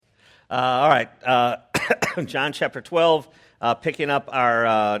All right, John chapter 12, picking up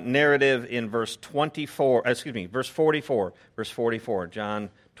our narrative in verse 44. Verse 44. Verse 44. John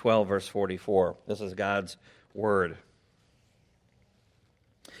 12, verse 44. This is God's word.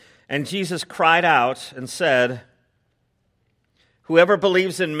 And Jesus cried out and said, "Whoever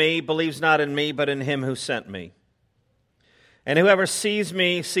believes in me believes not in me, but in him who sent me. And whoever sees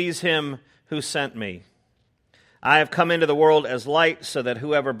me sees him who sent me. I have come into the world as light, so that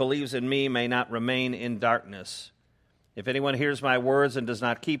whoever believes in me may not remain in darkness. If anyone hears my words and does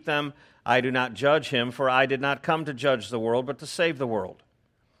not keep them, I do not judge him, for I did not come to judge the world, but to save the world.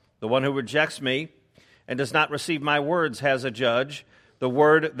 The one who rejects me and does not receive my words has a judge. The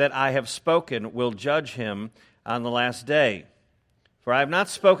word that I have spoken will judge him on the last day. For I have not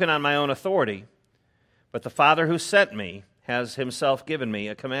spoken on my own authority, but the Father who sent me has himself given me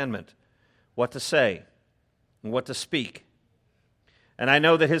a commandment, what to say and what to speak. And I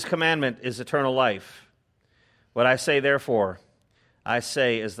know that his commandment is eternal life. What I say, therefore, I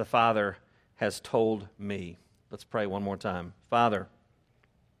say as the Father has told me." Let's pray one more time. Father,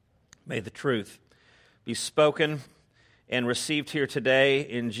 may the truth be spoken and received here today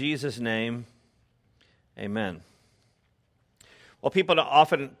in Jesus' name. Amen. Well, people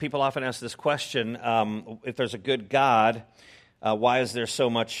often ask this question, if there's a good God, why is there so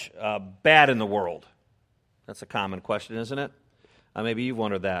much bad in the world? That's a common question, isn't it? Maybe you've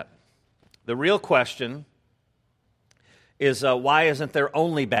wondered that. The real question is, why isn't there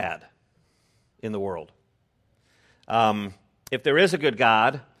only bad in the world? If there is a good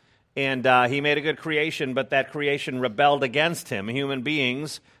God, and he made a good creation, but that creation rebelled against him, human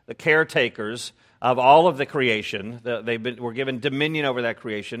beings, the caretakers of all of the creation, were given dominion over that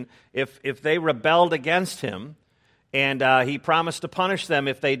creation. If they rebelled against him, and he promised to punish them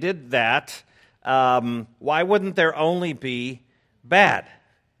if they did that, why wouldn't there only be bad?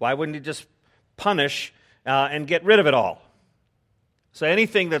 Why wouldn't he just punish and get rid of it all? So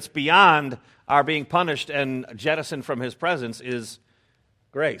anything that's beyond our being punished and jettisoned from his presence is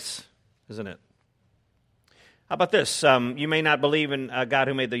grace, isn't it? How about this? You may not believe in a God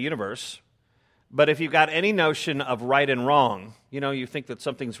who made the universe, but if you've got any notion of right and wrong, you think that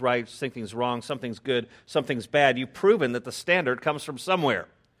something's right, something's wrong, something's good, something's bad, you've proven that the standard comes from somewhere.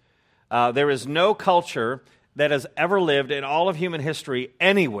 There is no culture that has ever lived in all of human history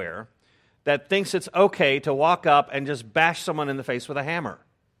anywhere that thinks it's okay to walk up and just bash someone in the face with a hammer.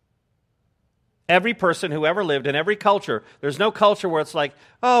 Every person who ever lived in every culture, there's no culture where it's like,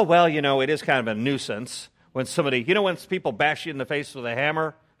 oh, well, it is kind of a nuisance when somebody, when people bash you in the face with a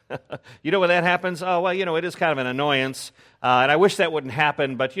hammer? When that happens? Oh, well, it is kind of an annoyance, and I wish that wouldn't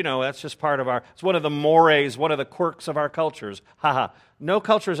happen, but, that's just part of it's one of the mores, one of the quirks of our cultures. No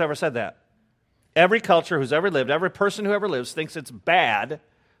culture has ever said that. Every culture who's ever lived, every person who ever lives thinks it's bad,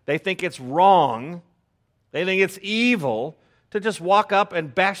 they think it's wrong, they think it's evil to just walk up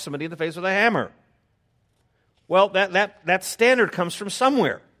and bash somebody in the face with a hammer. Well, that standard comes from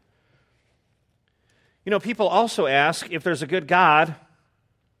somewhere. People also ask, if there's a good God,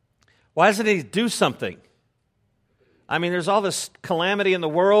 why doesn't he do something? I mean, there's all this calamity in the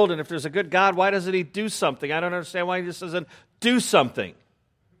world, and if there's a good God, why doesn't he do something? I don't understand why he just doesn't do something.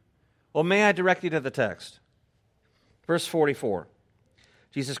 Well, may I direct you to the text? Verse 44.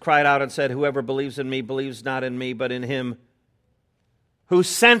 Jesus cried out and said, "Whoever believes in me believes not in me, but in him who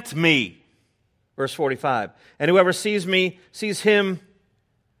sent me." Verse 45. "And whoever sees me sees him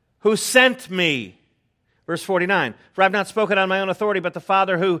who sent me." Verse 49. "For I have not spoken on my own authority, but the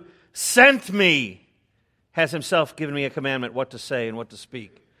Father who sent me has himself given me a commandment, what to say and what to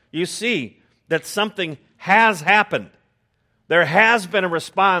speak." You see that something has happened. There has been a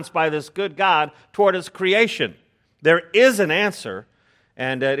response by this good God toward his creation. There is an answer,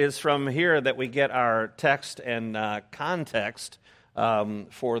 and it is from here that we get our text and context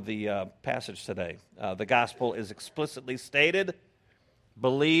for the passage today. The gospel is explicitly stated,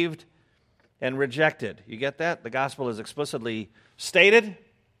 believed, and rejected. You get that? The gospel is explicitly stated,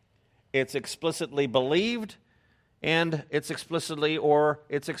 it's explicitly believed, and it's explicitly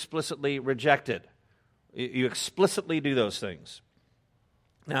rejected. You explicitly do those things.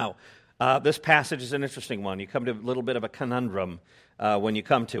 Now, this passage is an interesting one. You come to a little bit of a conundrum when you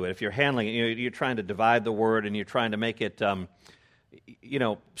come to it. If you're handling it, you're trying to divide the word and you're trying to make it,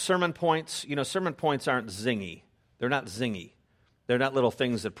 sermon points. Sermon points aren't zingy. They're not zingy. They're not little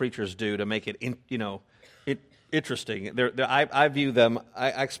things that preachers do to make it, interesting. I view them. I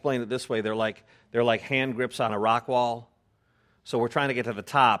explain it this way. They're like hand grips on a rock wall. So we're trying to get to the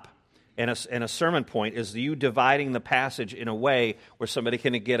top, and a sermon point is you dividing the passage in a way where somebody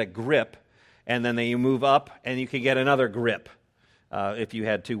can get a grip, and then you move up, and you can get another grip. if you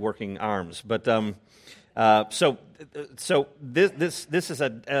had two working arms. But so this is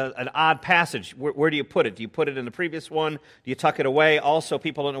an odd passage. Where do you put it? Do you put it in the previous one? Do you tuck it away? Also,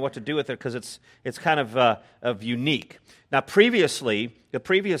 people don't know what to do with it because it's kind of unique. Now, previously, the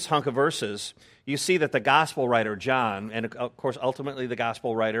previous hunk of verses, you see that the gospel writer, John, and of course, ultimately the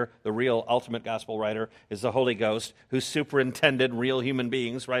gospel writer, the real ultimate gospel writer, is the Holy Ghost, who superintended real human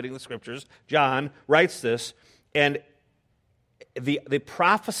beings writing the scriptures. John writes this, and the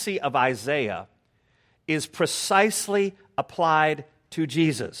prophecy of Isaiah is precisely applied to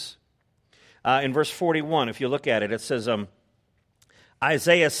Jesus. In verse 41, if you look at it, it says,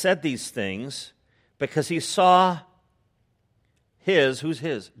 Isaiah said these things because he saw who's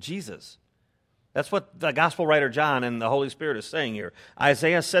his? Jesus. That's what the gospel writer John and the Holy Spirit is saying here.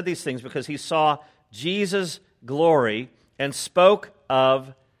 Isaiah said these things because he saw Jesus' glory and spoke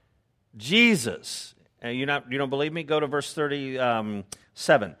of Jesus. And you don't believe me? Go to verse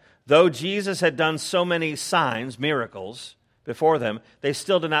 37. Though Jesus had done so many signs, miracles, before them, they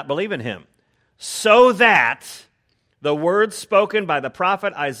still did not believe in him. So that the words spoken by the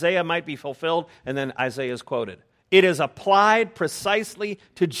prophet Isaiah might be fulfilled, and then Isaiah is quoted. It is applied precisely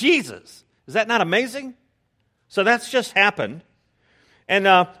to Jesus. Is that not amazing? So that's just happened. And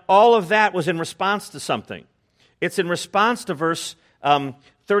all of that was in response to something. It's in response to verse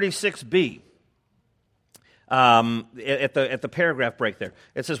 36b. At the paragraph break there.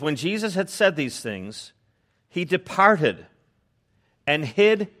 It says, when Jesus had said these things, he departed and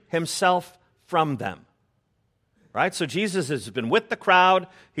hid himself from them. Right? So Jesus has been with the crowd.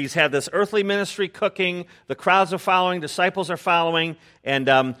 He's had this earthly ministry cooking. The crowds are following. Disciples are following.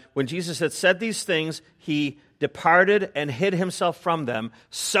 And when Jesus had said these things, he departed and hid himself from them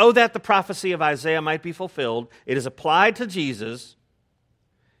so that the prophecy of Isaiah might be fulfilled. It is applied to Jesus.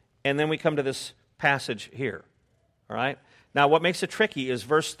 And then we come to this passage here. All right? Now, what makes it tricky is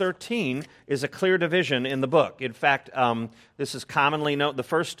verse 13 is a clear division in the book. In fact, this is commonly known. The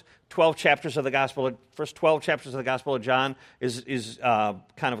first 12 chapters of the Gospel of John is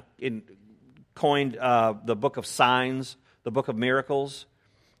kind of coined the book of signs, the book of miracles,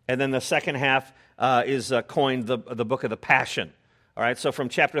 and then the second half is coined the book of the Passion. All right. So from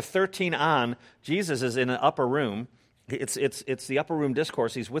chapter 13 on, Jesus is in an upper room. It's the upper room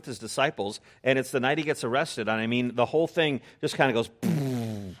discourse. He's with his disciples, and it's the night he gets arrested. And I mean, the whole thing just kind of goes,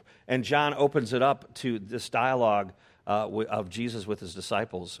 boom, and John opens it up to this dialogue of Jesus with his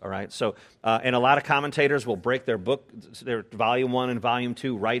disciples. All right, so and a lot of commentators will break their book, their volume 1 and volume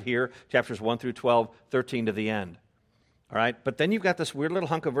 2, right here, chapters 1 through 12, 13 to the end. All right, but then you've got this weird little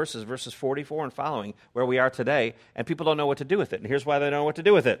hunk of verses 44 and following, where we are today, and people don't know what to do with it. And here's why they don't know what to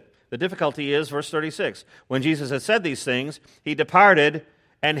do with it. The difficulty is, verse 36, when Jesus had said these things, he departed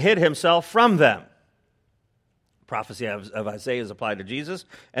and hid himself from them. Prophecy of Isaiah is applied to Jesus.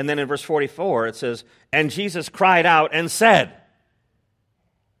 And then in verse 44, it says, and Jesus cried out and said.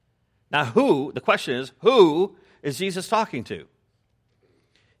 Now the question is, who is Jesus talking to?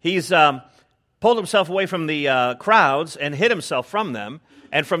 He's pulled himself away from the crowds and hid himself from them.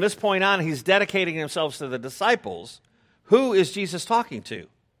 And from this point on, he's dedicating himself to the disciples. Who is Jesus talking to?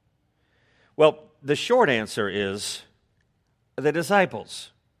 Well, the short answer is the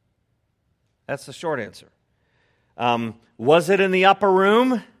disciples. That's the short answer. Was it in the upper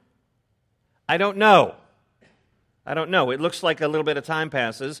room? I don't know. It looks like a little bit of time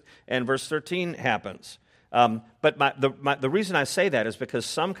passes, and verse 13 happens. But the reason I say that is because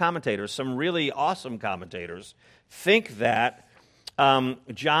some commentators, some really awesome commentators, think that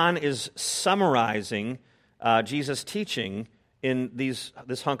John is summarizing Jesus' teaching in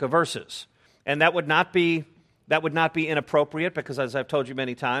this hunk of verses. And that would not be inappropriate because, as I've told you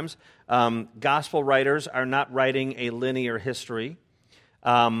many times, gospel writers are not writing a linear history.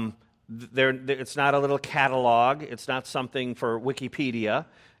 It's not a little catalog. It's not something for Wikipedia.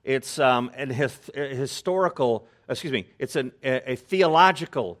 It's It's a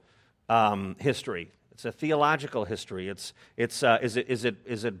theological history. It's a theological history. Is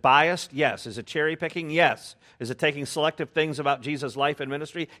it biased? Yes. Is it cherry picking? Yes. Is it taking selective things about Jesus' life and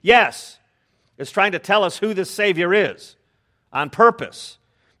ministry? Yes. It's trying to tell us who this Savior is on purpose.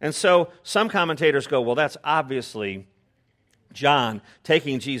 And so some commentators go, well, that's obviously John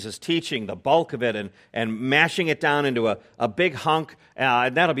taking Jesus' teaching, the bulk of it, and mashing it down into a big hunk.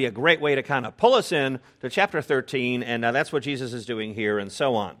 And that'll be a great way to kind of pull us in to chapter 13, and that's what Jesus is doing here, and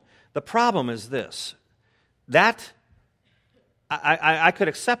so on. The problem is this. That, I could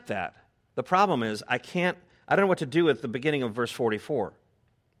accept that. The problem is I don't know what to do with the beginning of verse 44.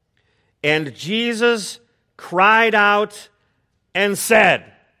 And Jesus cried out and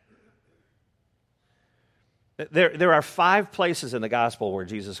said. There are 5 places in the gospel where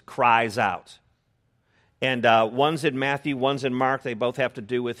Jesus cries out. And one's in Matthew, one's in Mark. They both have to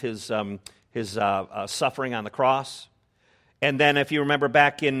do with his suffering on the cross. And then, if you remember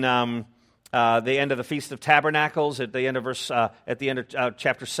back in the end of the Feast of Tabernacles, at the end of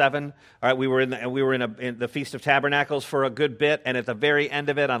chapter 7, all right, we were in the Feast of Tabernacles for a good bit, and at the very end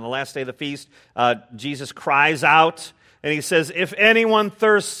of it, on the last day of the feast, Jesus cries out, and he says, "If anyone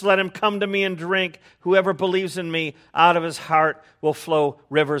thirsts, let him come to me and drink. Whoever believes in me, out of his heart will flow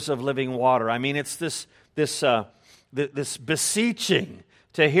rivers of living water." I mean, it's this beseeching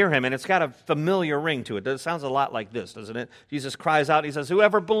to hear him, and it's got a familiar ring to it. It sounds a lot like this, doesn't it? Jesus cries out, he says,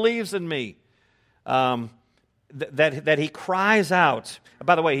 "Whoever believes in me," that he cries out.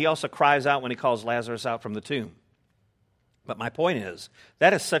 By the way, he also cries out when he calls Lazarus out from the tomb. But my point is,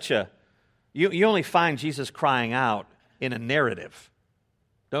 that is such a, you only find Jesus crying out in a narrative,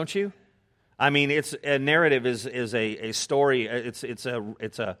 don't you? I mean, a narrative is a story. It's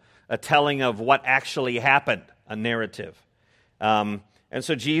a telling of what actually happened, a narrative. And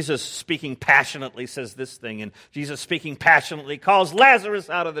so Jesus, speaking passionately, says this thing, and Jesus, speaking passionately, calls Lazarus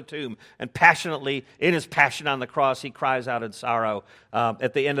out of the tomb, and passionately, in his passion on the cross, he cries out in sorrow.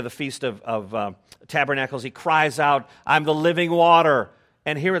 At the end of the Feast of Tabernacles, he cries out, "I'm the living water."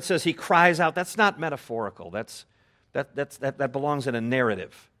 And here it says he cries out. That's not metaphorical. That belongs in a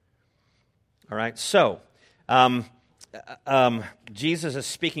narrative. All right, so Jesus is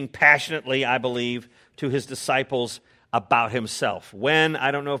speaking passionately, I believe, to his disciples about himself. When?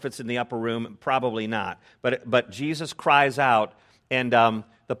 I don't know if it's in the upper room, probably not. But Jesus cries out, and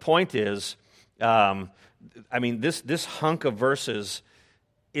the point is, this hunk of verses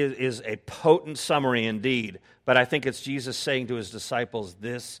is a potent summary indeed, but I think it's Jesus saying to his disciples,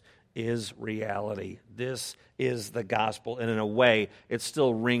 this is reality. This is the gospel, and in a way, it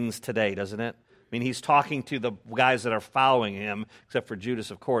still rings today, doesn't it? I mean, he's talking to the guys that are following him, except for Judas,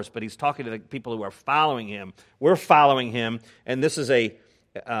 of course, but he's talking to the people who are following him. We're following him, and this is an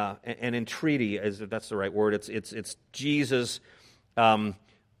entreaty, if that's the right word. It's Jesus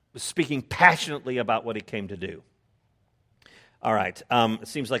speaking passionately about what he came to do. All right, it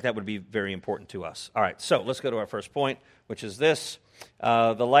seems like that would be very important to us. All right, so let's go to our first point, which is this.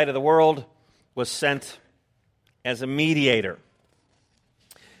 The light of the world was sent as a mediator.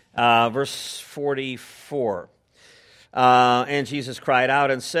 Verse 44. And Jesus cried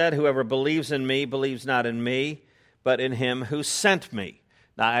out and said, "Whoever believes in me believes not in me, but in him who sent me."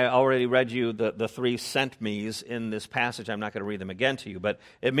 Now, I already read you the 3 sent me's in this passage. I'm not going to read them again to you, but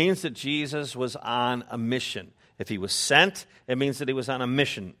it means that Jesus was on a mission. If he was sent, it means that he was on a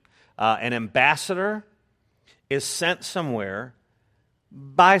mission. An ambassador is sent somewhere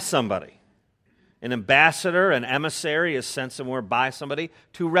by somebody. An ambassador, an emissary is sent somewhere by somebody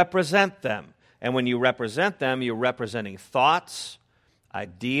to represent them. And when you represent them, you're representing thoughts,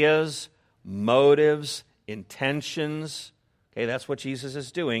 ideas, motives, intentions. Okay, that's what Jesus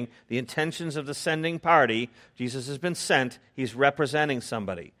is doing. The intentions of the sending party, Jesus has been sent, he's representing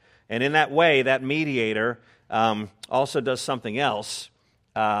somebody. And in that way, that mediator also does something else.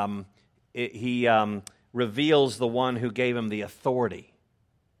 He reveals the one who gave him the authority.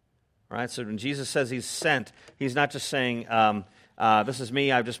 Right, so when Jesus says he's sent, he's not just saying, "This is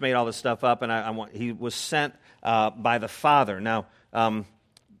me. I've just made all this stuff up," and he was sent by the Father. Now,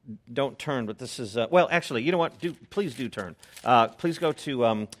 don't turn, but this is well. Actually, you know what? Please do turn. Please go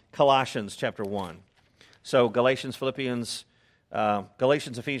to Colossians chapter 1. So Galatians, Ephesians,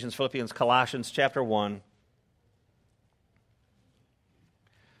 Philippians, Colossians chapter 1.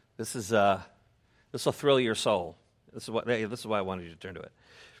 This will thrill your soul. This is why I wanted you to turn to it.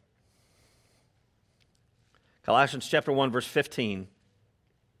 Colossians chapter 1, verse 15.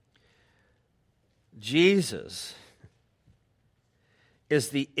 Jesus is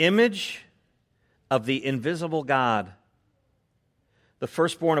the image of the invisible God, the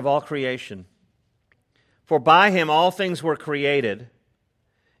firstborn of all creation. For by him all things were created,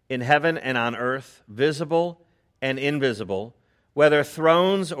 in heaven and on earth, visible and invisible, whether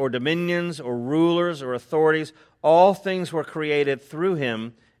thrones or dominions or rulers or authorities, all things were created through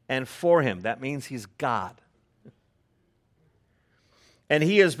him and for him. That means he's God. And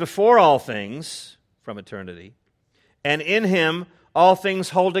he is before all things from eternity, and in him all things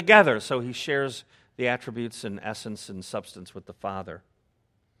hold together. So he shares the attributes and essence and substance with the Father.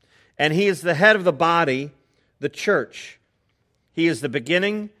 And he is the head of the body, the church. He is the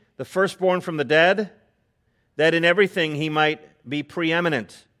beginning, the firstborn from the dead, that in everything he might be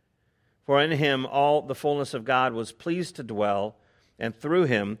preeminent. For in him all the fullness of God was pleased to dwell, and through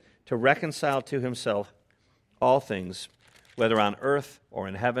him to reconcile to himself all things, whether on earth or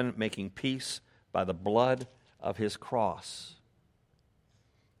in heaven, making peace by the blood of his cross.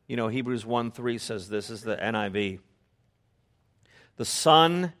 You know, Hebrews 1:3 says this is the NIV. The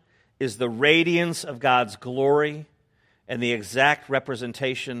Son is the radiance of God's glory and the exact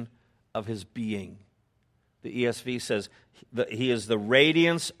representation of his being. The ESV says he is the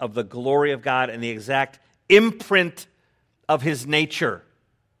radiance of the glory of God and the exact imprint of his nature.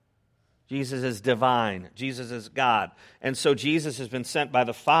 Jesus is divine. Jesus is God. And so Jesus has been sent by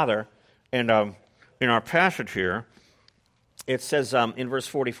the Father. And in our passage here, it says in verse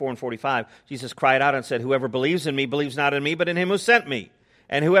 44 and 45, Jesus cried out and said, "Whoever believes in me believes not in me, but in him who sent me.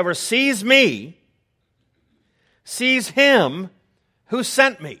 And whoever sees me sees him who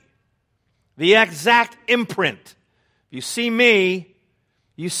sent me." The exact imprint. You see me,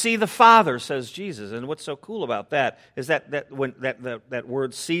 you see the Father, says Jesus. And what's so cool about that is that when that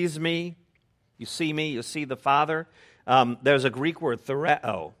word "sees me," you see the Father. There's a Greek word,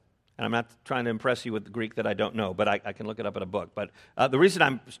 thereo. And I'm not trying to impress you with the Greek that I don't know, but I can look it up in a book. But the reason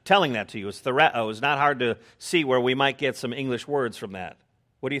I'm telling that to you is thereo is not hard to see where we might get some English words from that.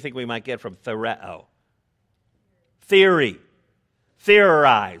 What do you think we might get from thereo? Theory.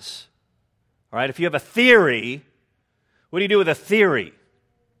 Theorize. All right, if you have a theory, what do you do with a theory?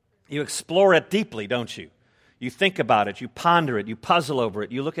 You explore it deeply, don't you? You think about it, you ponder it, you puzzle over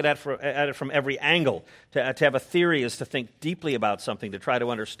it, you look at it from every angle. To have a theory is to think deeply about something, to try to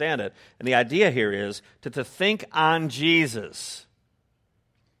understand it. And the idea here is to think on Jesus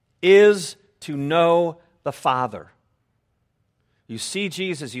is to know the Father. You see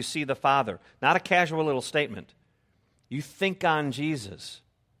Jesus, you see the Father. Not a casual little statement. You think on Jesus.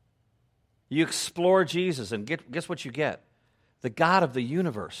 You explore Jesus, and guess what you get? The God of the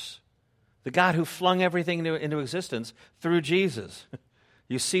universe. The God who flung everything into existence through Jesus.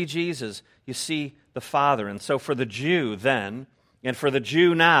 You see Jesus, you see the Father. And so for the Jew then, and for the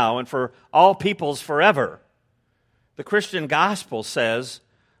Jew now, and for all peoples forever, the Christian gospel says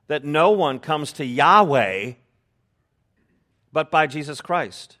that no one comes to Yahweh but by Jesus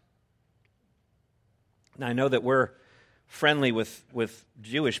Christ. Now I know that we're friendly with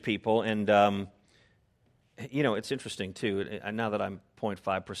Jewish people, and you know, it's interesting, too. Now that I'm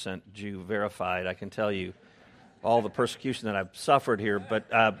 0.5% Jew verified, I can tell you all the persecution that I've suffered here. But,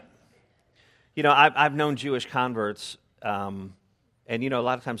 you know, I've known Jewish converts, and, you know, a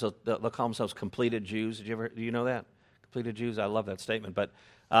lot of times they'll call themselves completed Jews. Do you know that? Completed Jews? I love that statement. But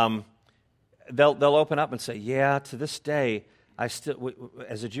they'll open up and say, yeah, to this day, as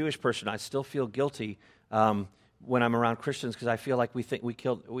a Jewish person, I still feel guilty when I'm around Christians, because I feel like they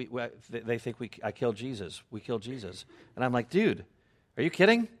think I killed Jesus. We killed Jesus. And I'm like, dude, are you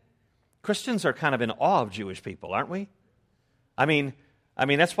kidding? Christians are kind of in awe of Jewish people, aren't we? I mean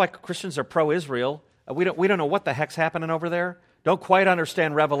that's why Christians are pro-Israel. We don't know what the heck's happening over there. Don't quite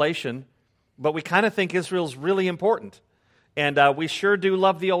understand Revelation, but we kind of think Israel's really important. And we sure do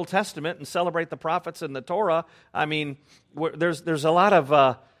love the Old Testament and celebrate the prophets and the Torah. I mean, there's a lot of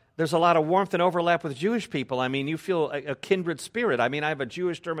warmth and overlap with Jewish people. I mean, you feel a kindred spirit. I mean, I have a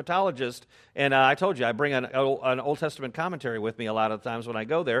Jewish dermatologist, and I told you, I bring an Old Testament commentary with me a lot of times when I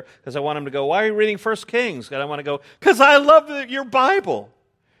go there, because I want him to go, why are you reading 1 Kings? And I want to go, because I love your Bible,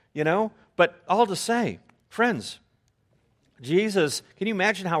 you know? But all to say, friends, Jesus, can you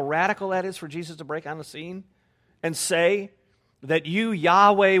imagine how radical that is for Jesus to break on the scene and say that you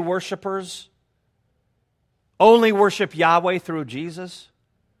Yahweh worshipers only worship Yahweh through Jesus?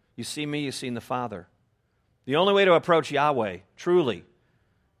 You see me, you've seen the Father. The only way to approach Yahweh, truly,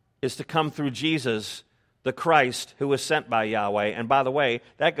 is to come through Jesus, the Christ, who was sent by Yahweh. And by the way,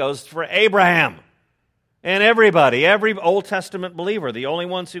 that goes for Abraham and everybody, every Old Testament believer. The only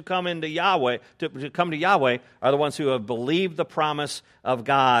ones who come into Yahweh, to come to Yahweh, are the ones who have believed the promise of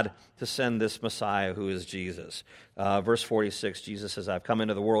God to send this Messiah, who is Jesus. Verse 46, Jesus says, I've come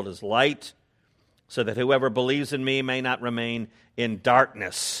into the world as light, so that whoever believes in me may not remain in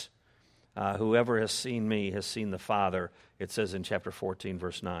darkness. Whoever has seen me has seen the Father, it says in chapter 14,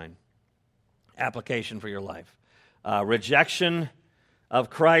 verse 9. Application for your life. Rejection of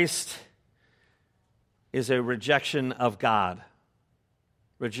Christ is a rejection of God.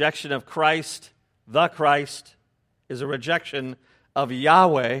 Rejection of Christ, the Christ, is a rejection of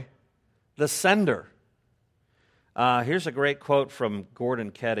Yahweh, the sender. Here's a great quote from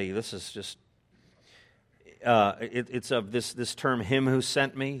Gordon Ketty. This is just it's of this term, him who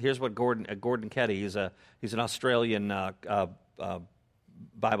sent me. Here's what Gordon Ketty, he's an Australian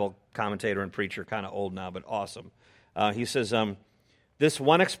Bible commentator and preacher, kind of old now, but awesome. He says, this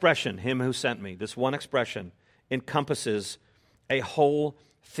one expression, him who sent me, this one expression encompasses a whole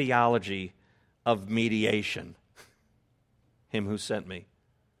theology of mediation. Him who sent me.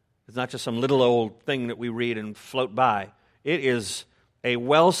 It's not just some little old thing that we read and float by. It is a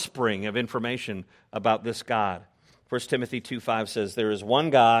wellspring of information about this God. 1 Timothy 2:5 says, there is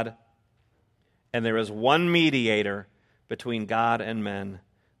one God, and there is one mediator between God and men,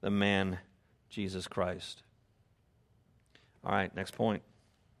 the man Jesus Christ. All right, next point.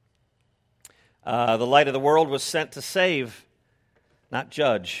 The light of the world was sent to save, not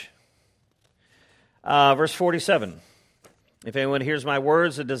judge. Verse 47. If anyone hears my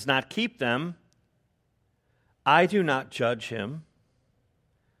words and does not keep them, I do not judge him.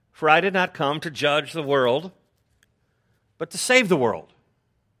 For I did not come to judge the world, but to save the world.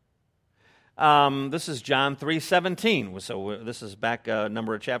 This is John 3:17. So this is back a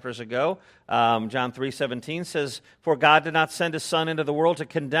number of chapters ago. John 3:17 says, for God did not send his Son into the world to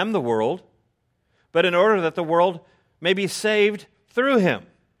condemn the world, but in order that the world may be saved through him.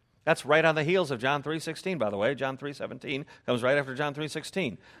 That's right on the heels of John 3:16, by the way. John 3:17 comes right after John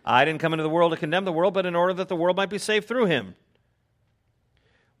 3:16. I didn't come into the world to condemn the world, but in order that the world might be saved through him.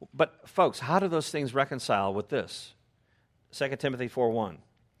 But folks, how do those things reconcile with this? 2 Timothy 4:1.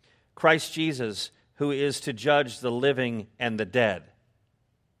 Christ Jesus, who is to judge the living and the dead.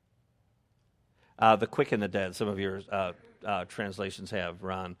 The quick and the dead, some of your translations have,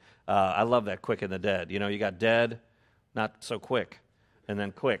 Ron. I love that, quick and the dead. You know, you got dead, not so quick, and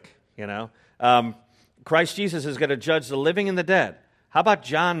then quick, you know. Christ Jesus is going to judge the living and the dead. How about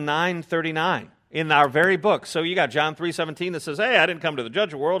John 9:39 in our very book? So you got John 3:17 that says, hey, I didn't come to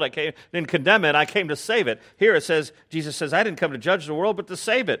judge the world, didn't condemn it, I came to save it. Here it says, Jesus says, I didn't come to judge the world, but to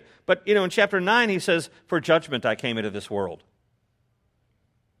save it. But, you know, in chapter 9, he says, for judgment I came into this world.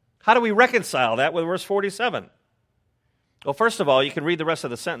 How do we reconcile that with verse 47? Well, first of all, you can read the rest of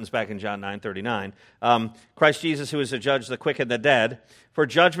the sentence back in John 9:39. Christ Jesus, who is to judge the quick and the dead. For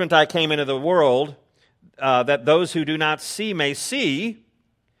judgment I came into the world, that those who do not see may see,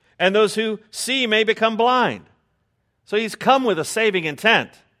 and those who see may become blind. So he's come with a saving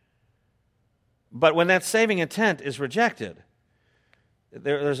intent. But when that saving intent is rejected,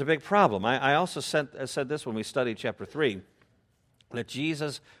 there's a big problem. I also said this when we studied chapter 3, that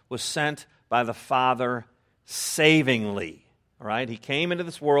Jesus was sent by the Father savingly. All right? He came into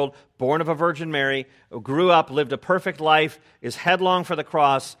this world, born of a Virgin Mary, grew up, lived a perfect life, is headlong for the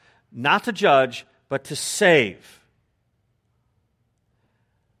cross, not to judge, but to save.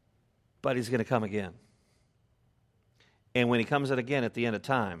 But he's going to come again. And when he comes again at the end of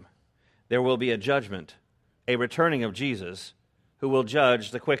time, there will be a judgment, a returning of Jesus, who will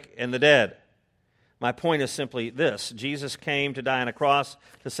judge the quick and the dead. My point is simply this. Jesus came to die on a cross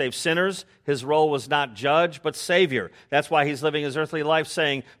to save sinners. His role was not judge, but Savior. That's why he's living his earthly life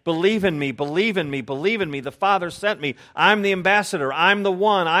saying, believe in me, believe in me, believe in me. The Father sent me. I'm the ambassador. I'm the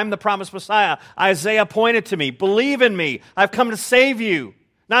one. I'm the promised Messiah. Isaiah pointed to me. Believe in me. I've come to save you.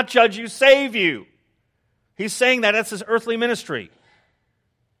 Not judge you, save you. He's saying that. That's his earthly ministry.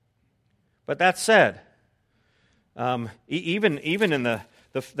 But that said, even in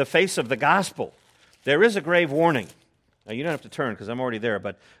the face of the gospel, there is a grave warning. Now, you don't have to turn because I'm already there,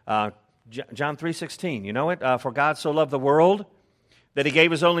 but John 3:16, you know it? For God so loved the world that he gave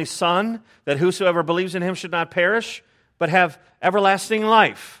his only Son, that whosoever believes in him should not perish, but have everlasting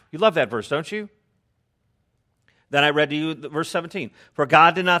life. You love that verse, don't you? Then I read to you verse 17. For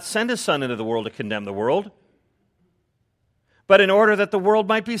God did not send his Son into the world to condemn the world, but in order that the world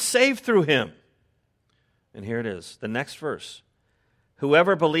might be saved through him. And here it is, the next verse.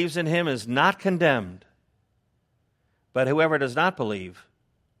 Whoever believes in him is not condemned, but whoever does not believe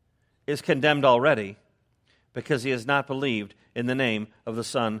is condemned already, because he has not believed in the name of the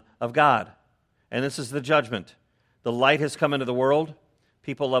Son of God. And this is the judgment. The light has come into the world.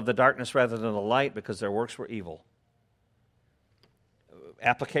 People love the darkness rather than the light because their works were evil.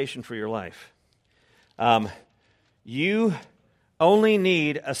 Application for your life. You only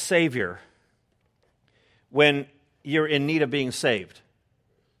need a Savior when you're in need of being saved.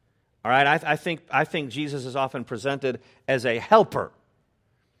 All right, I think Jesus is often presented as a helper.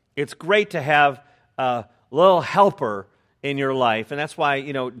 It's great to have a little helper in your life, and that's why,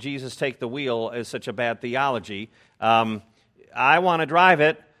 you know, Jesus take the wheel is such a bad theology. I want to drive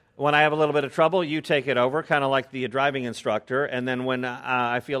it. When I have a little bit of trouble, you take it over, kind of like the driving instructor, and then when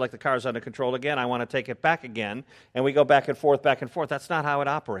I feel like the car's under control again, I want to take it back again, and we go back and forth, back and forth. That's not how it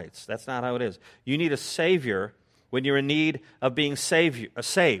operates. That's not how it is. You need a Savior when you're in need of being saved.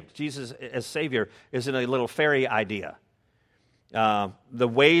 Jesus as Savior isn't a little fairy idea. The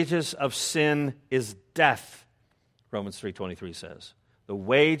wages of sin is death, Romans 3:23 says. The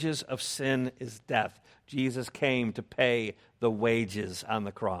wages of sin is death. Jesus came to pay the wages on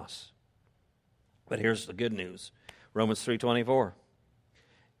the cross. But here's the good news. Romans 3:24.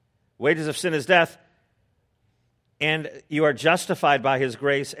 Wages of sin is death. And you are justified by his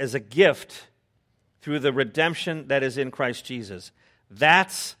grace as a gift through the redemption that is in Christ Jesus.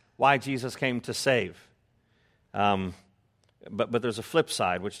 That's why Jesus came to save. But there's a flip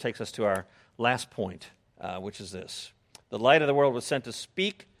side, which takes us to our last point, which is this. The light of the world was sent to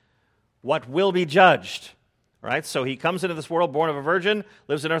speak what will be judged. Right? So he comes into this world, born of a virgin,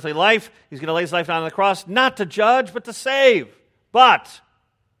 lives an earthly life. He's going to lay his life down on the cross, not to judge, but to save. But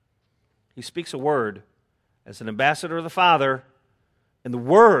he speaks a word as an ambassador of the Father, and the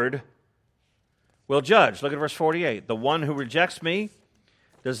word will judge. Look at verse 48. The one who rejects me,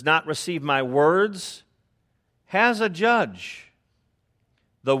 does not receive my words, has a judge.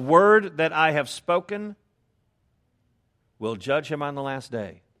 The word that I have spoken will judge him on the last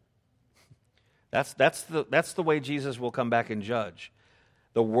day. That's the way Jesus will come back and judge.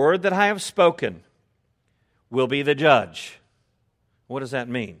 The word that I have spoken will be the judge. What does that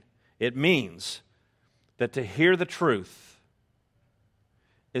mean? It means that to hear the truth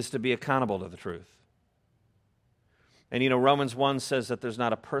is to be accountable to the truth. And Romans 1 says that there's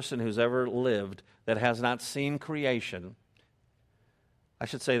not a person who's ever lived that has not seen creation. I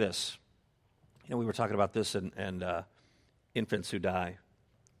should say this. We were talking about this and infants who die.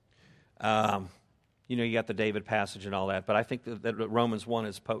 You got the David passage and all that, but I think that Romans 1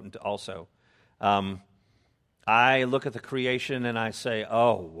 is potent also. I look at the creation and I say,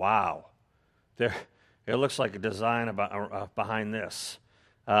 oh, wow. It looks like a design behind this.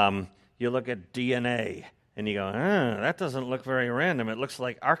 You look at DNA and you go, that doesn't look very random. It looks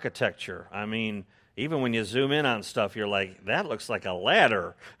like architecture. I mean, even when you zoom in on stuff, you're like, that looks like a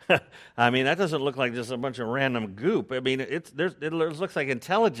ladder. I mean, that doesn't look like just a bunch of random goop. I mean, it looks like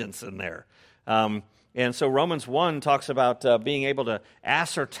intelligence in there. And so Romans 1 talks about being able to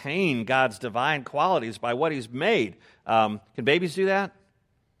ascertain God's divine qualities by what he's made. Can babies do that?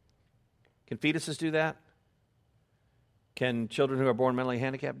 Can fetuses do that? Can children who are born mentally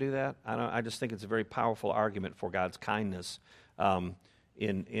handicapped do that? I just think it's a very powerful argument for God's kindness in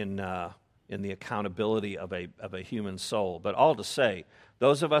the accountability of a human soul. But all to say,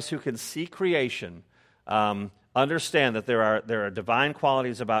 those of us who can see creation understand that there are divine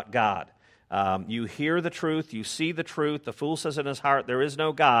qualities about God. You hear the truth, you see the truth. The fool says in his heart, there is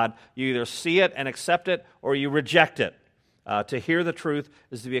no God. You either see it and accept it, or you reject it. To hear the truth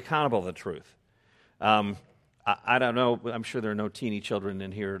is to be accountable to the truth. I don't know. I'm sure there are no teeny children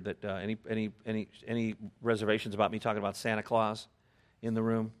in here that any reservations about me talking about Santa Claus in the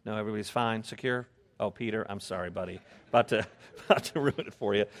room. No, everybody's fine, secure. Oh, Peter, I'm sorry, buddy, about to ruin it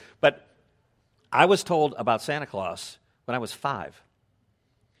for you. But I was told about Santa Claus when I was 5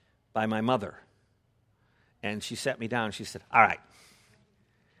 by my mother, and she sat me down and she said, "All right,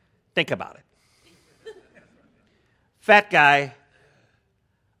 think about it. Fat guy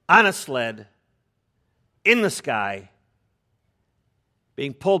on a sled in the sky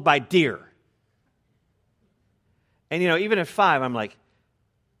being pulled by deer." And, even at 5, I'm like,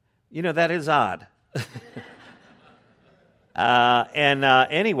 that is odd.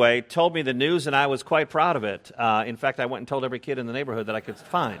 Anyway, told me the news, and I was quite proud of it. In fact, I went and told every kid in the neighborhood that I could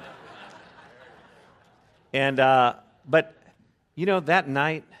find. And but that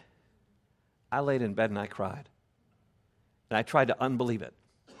night, I laid in bed and I cried. And I tried to unbelieve it.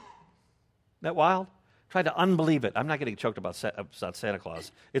 Isn't that wild? Tried to unbelieve it. I'm not getting choked about Santa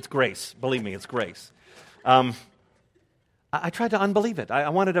Claus. It's grace. Believe me, it's grace. I tried to unbelieve it. I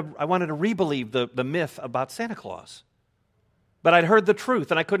wanted to re-believe the myth about Santa Claus. But I'd heard the truth,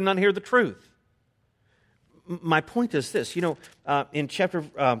 and I couldn't unhear the truth. My point is this. In chapter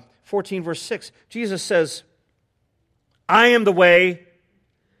 14, verse 6, Jesus says, "I am the way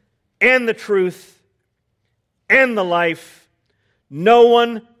and the truth and the life. No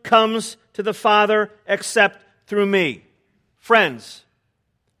one comes to the Father except through me." Friends,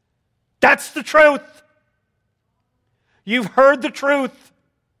 that's the truth. You've heard the truth.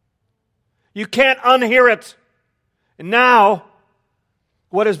 You can't unhear it. And now,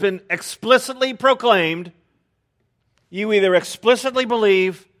 what has been explicitly proclaimed, you either explicitly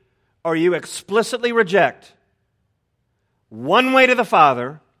believe or you explicitly reject. One way to the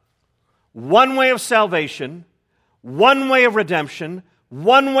Father, one way of salvation, one way of redemption,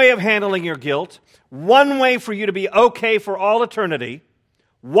 one way of handling your guilt, one way for you to be okay for all eternity,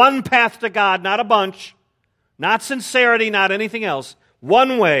 one path to God, not a bunch, not sincerity, not anything else,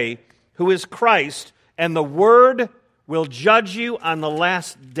 one way, who is Christ, and the Word will judge you on the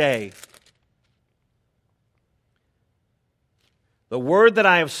last day. The word that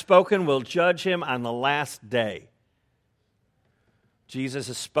I have spoken will judge him on the last day. Jesus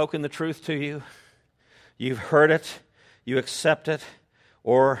has spoken the truth to you. You've heard it. You accept it.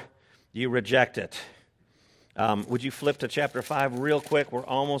 Or You reject it. Would you flip to chapter 5 real quick? We're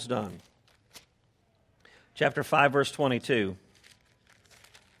almost done. Chapter 5, verse 22.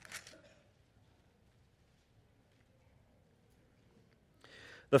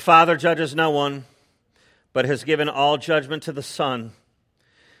 The Father judges no one, but has given all judgment to the Son,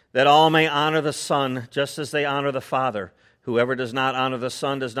 that all may honor the Son just as they honor the Father. Whoever does not honor the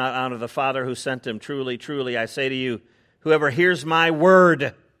Son does not honor the Father who sent him. Truly, truly, I say to you, whoever hears my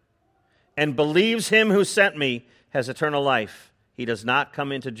word and believes him who sent me has eternal life. He does not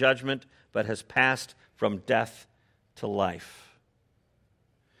come into judgment, but has passed from death to life.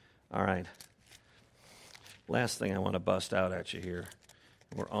 All right. Last thing I want to bust out at you here.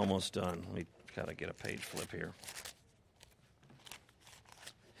 We're almost done. We got to get a page flip here.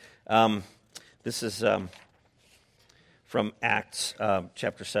 This is from Acts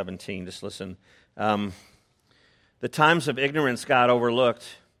chapter 17. Just listen. The times of ignorance God overlooked,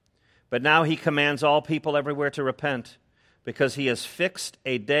 but now he commands all people everywhere to repent, because he has fixed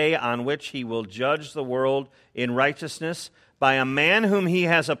a day on which he will judge the world in righteousness by a man whom he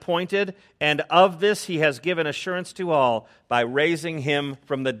has appointed, and of this he has given assurance to all by raising him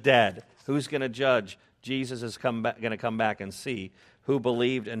from the dead. Who's going to judge? Jesus is going to come back and see who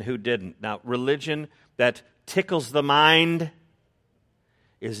believed and who didn't. Now, religion that tickles the mind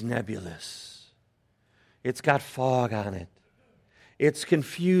is nebulous. It's got fog on it. It's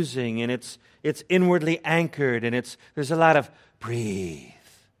confusing, and it's inwardly anchored, and there's a lot of breathe,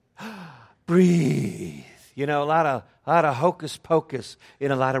 breathe. You know, a lot of hocus pocus in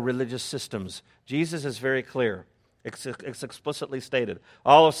a lot of religious systems. Jesus is very clear. It's explicitly stated.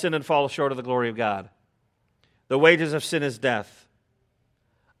 All have sinned and fall short of the glory of God. The wages of sin is death.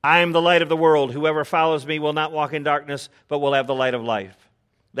 I am the light of the world. Whoever follows me will not walk in darkness, but will have the light of life.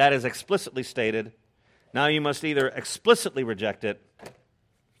 That is explicitly stated. Now you must either explicitly reject it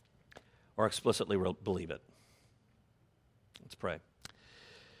or explicitly believe it. Let's pray.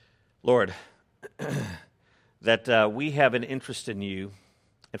 Lord, that we have an interest in you,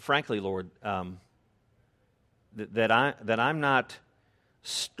 and frankly, Lord, that I'm not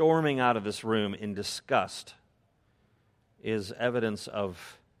storming out of this room in disgust is evidence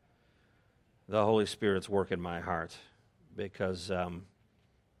of the Holy Spirit's work in my heart, because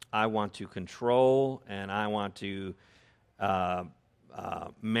I want to control, and I want to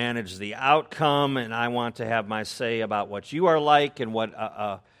manage the outcome, and I want to have my say about what you are like and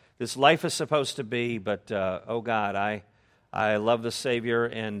what this life is supposed to be. But, oh God, I love the Savior,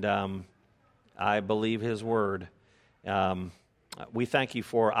 and I believe His Word. We thank you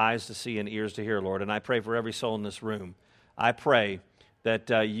for eyes to see and ears to hear, Lord, and I pray for every soul in this room. I pray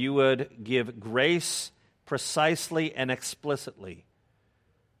that you would give grace precisely and explicitly,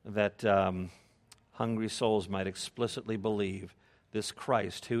 that hungry souls might explicitly believe this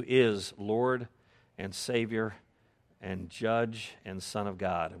Christ, who is Lord and Savior and Judge and Son of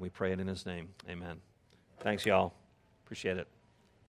God. And we pray it in His name. Amen. Thanks, y'all. Appreciate it.